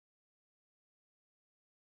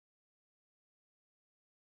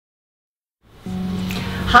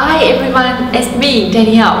Hi everyone, it's me,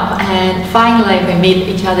 Danielle, and finally we meet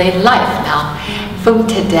each other in life now. From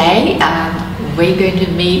today, we're going to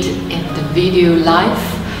meet in the video live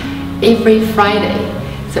every Friday.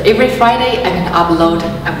 So every Friday I'm going to upload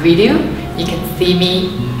a video. You can see me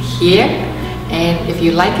here, and if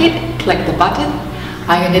you like it, click the button.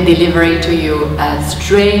 I'm going to deliver it to you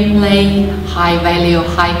extremely high value,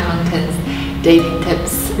 high content, dating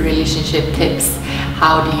tips, relationship tips.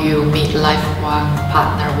 How do you meet lifelong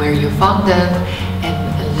partner, where you found them,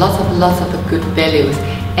 and lots of good values,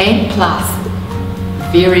 and plus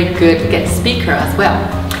very good guest speaker as well.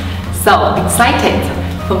 So excited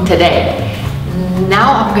from today.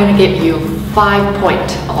 Now I'm going to give you 5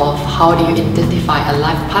 points of how do you identify a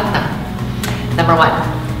life partner. Number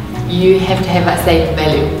 1, you have to have a same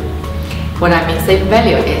value. What I mean same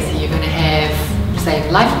value is you're going to have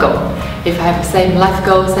same life goal. If I have same life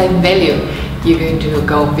goal, same value, you're going to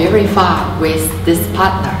go very far with this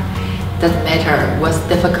partner. Doesn't matter what's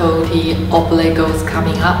difficulty, obstacles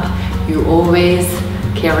coming up, you always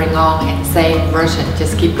carrying on and same version,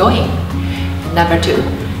 just keep going. Number 2,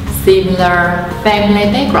 similar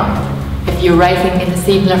family background. If you're rising in a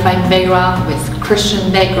similar family background with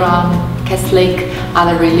Christian background, Catholic,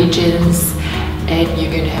 other religions, and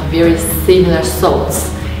you're going to have very similar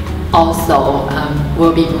thoughts, also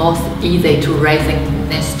will be most easy to raising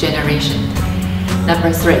next generation.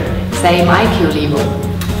 Number 3, same IQ level.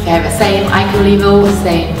 If you have the same IQ level,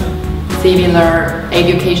 same similar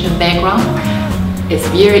education background, it's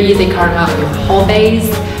very easy carrying out your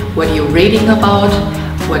hobbies, what are you reading about,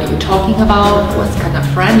 what are you talking about, what kind of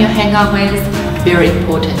friend you hang out with. Very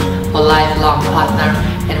important for lifelong partner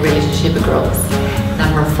and relationship growth.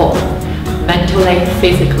 Number 4, mentally,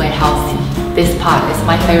 physically healthy. This part is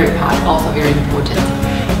my favorite part, also very important.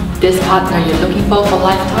 This partner you're looking for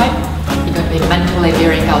lifetime, you're going to be mentally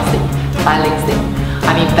very healthy, balancing.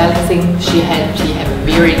 I mean balancing, she have a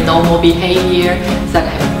very normal behavior, doesn't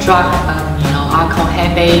have drug, alcohol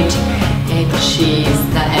habit, and she's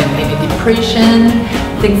not having any depression,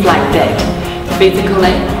 things like that.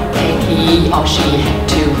 Physically, he or she have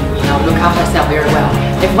to look after herself very well.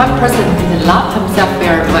 If one person doesn't love himself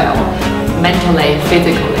very well, mentally,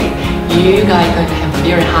 physically, you guys are going to have a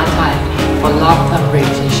very hard time for long-term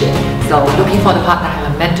relationship. So looking for the partner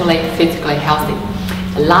who is mentally, physically healthy.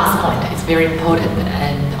 The last point is very important,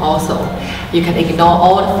 and also you can ignore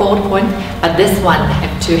all the 4 points, but this one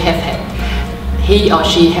have to have he or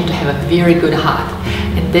she have to have a very good heart.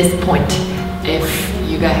 And this point, if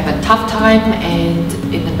you guys have a tough time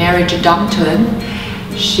and in the marriage downturn,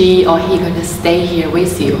 she or he going to stay here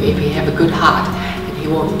with you if he have a good heart. He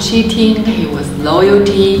won't cheating, he was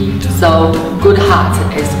loyalty, so good heart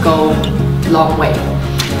is go long way.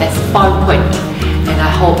 That's 5 points, and I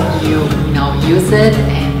hope you use it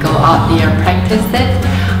and go out there and practice it.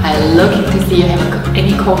 I'm looking to see you have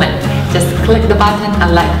any comment. Just click the button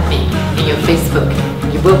and like me in your Facebook.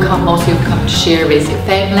 You're welcome also to share with your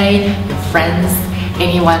family, your friends,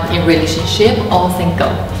 anyone in relationship or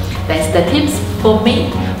single. That's the tips for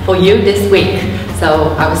me, for you this week.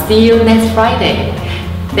 So I will see you next Friday.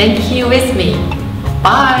 Thank you with me.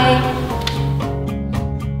 Bye.